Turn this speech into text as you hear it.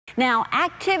Now,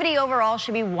 activity overall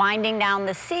should be winding down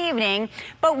this evening,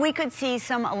 but we could see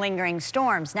some lingering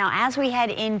storms. Now, as we head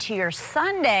into your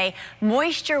Sunday,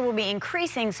 moisture will be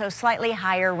increasing, so slightly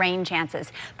higher rain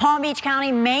chances. Palm Beach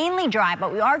County mainly dry,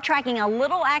 but we are tracking a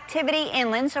little activity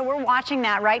inland, so we're watching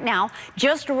that right now.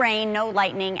 Just rain, no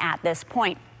lightning at this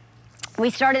point. We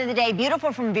started the day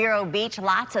beautiful from Vero Beach,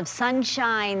 lots of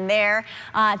sunshine there.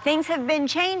 Things have been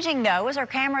changing though as our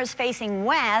camera is facing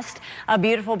west. A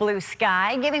beautiful blue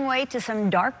sky giving way to some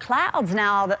dark clouds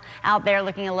now out there,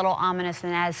 looking a little ominous,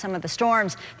 and as some of the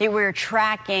storms that we're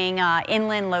tracking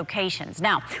inland locations.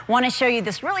 Now, want to show you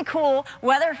this really cool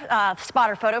weather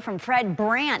spotter photo from Fred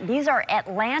Brandt. These are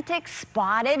Atlantic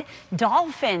spotted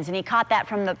dolphins, and he caught that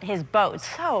from his boat.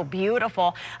 So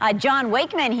beautiful. John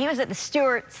Wakeman, he was at the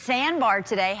Stewart Sandbar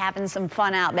today having some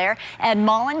fun out there. Ed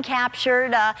Mullen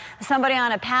captured somebody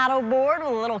on a paddle board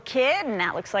with a little kid, and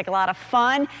that looks like a lot of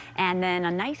fun. And then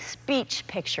a nice beach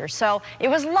picture. So it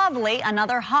was lovely.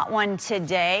 Another hot one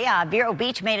today. Vero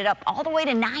Beach made it up all the way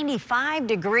to 95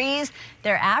 degrees.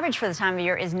 Their average for the time of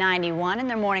year is 91, and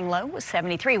their morning low was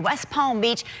 73. West Palm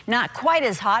Beach, not quite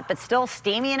as hot, but still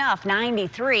steamy enough,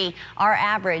 93. Our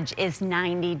average is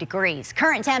 90 degrees.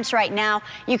 Current temps right now,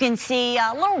 you can see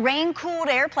a little rain-cooled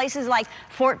air, places like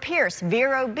Fort Pierce,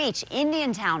 Vero Beach,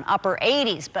 Indiantown, upper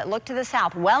 80s. But look to the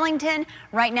south, Wellington,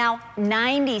 right now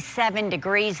 97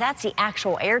 degrees. That's the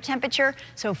actual air temperature,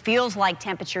 so feels like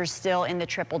temperatures still in the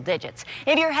triple digits.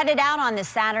 If you're headed out on this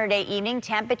Saturday evening,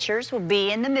 temperatures will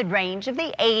be in the mid-range of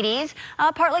the 80s.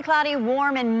 Partly cloudy,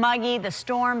 warm and muggy. The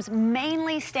storms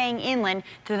mainly staying inland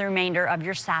through the remainder of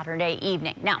your Saturday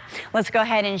evening. Now, let's go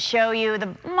ahead and show you.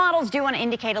 The models do want to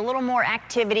indicate a little more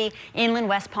activity inland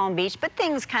West Palm Beach, but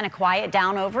things kind of quiet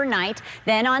down overnight.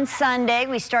 Then on Sunday,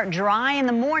 we start dry in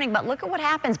the morning, but look at what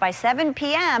happens by 7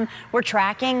 p.m. We're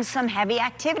tracking some heavy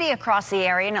activity across the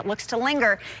area, and it looks to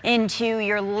linger into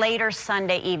your later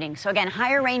Sunday evening. So again,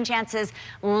 higher rain chances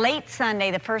late Sunday,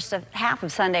 the first half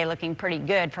of Sunday looking pretty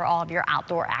good for all of your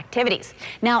outdoor activities.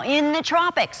 Now in the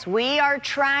tropics, we are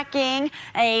tracking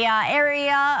a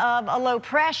area of a low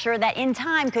pressure that in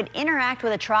time could interact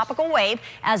with a tropical wave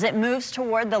as it moves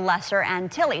toward the Lesser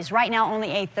Antilles. Right now,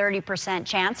 only a 30%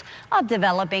 chance of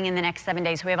developing in the next 7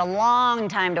 days. We have a long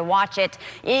time to watch it.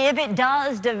 If it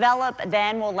does develop,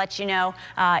 then we'll let you know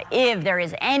if there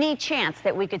is any chance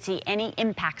that we could see any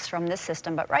impacts from this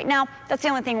system. But right now, that's the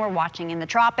only thing we're watching in the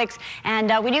tropics.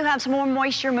 And we do have some more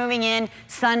moisture moving in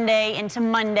Sunday into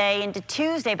Monday into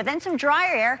Tuesday, but then some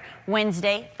drier air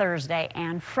Wednesday, Thursday,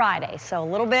 and Friday. So a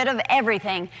little bit of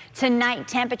everything. Tonight,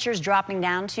 temperatures dropping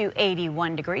down to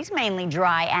 81 degrees, mainly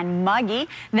dry and muggy.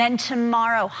 Then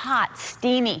tomorrow, hot,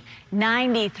 steamy,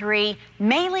 93,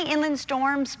 mainly inland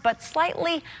storms, but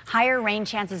slightly higher rain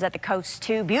chances at the coast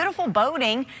too. Beautiful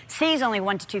boating, seas only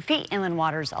 1 to 2 feet, inland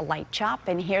waters a light chop.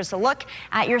 And here's a look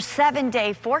at your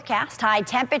 7-day forecast. High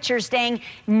temperatures staying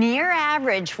near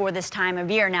average for this time of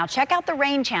year. Now check out the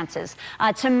rain chances.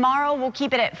 Tomorrow we'll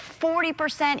keep it at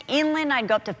 40% inland. I'd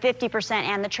go up to 50%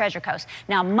 and the Treasure Coast.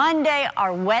 Now Monday,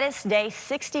 our wettest day,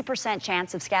 60%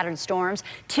 chance of scattered storms.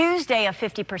 Tuesday, a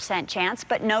 50% chance,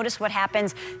 but notice what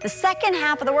happens the second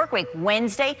half of the work week.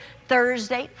 Wednesday,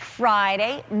 Thursday,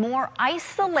 Friday, more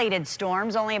isolated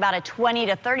storms, only about a 20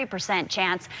 to 30%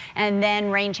 chance, and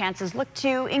then rain chances look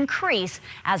to increase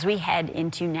as we head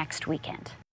into next weekend.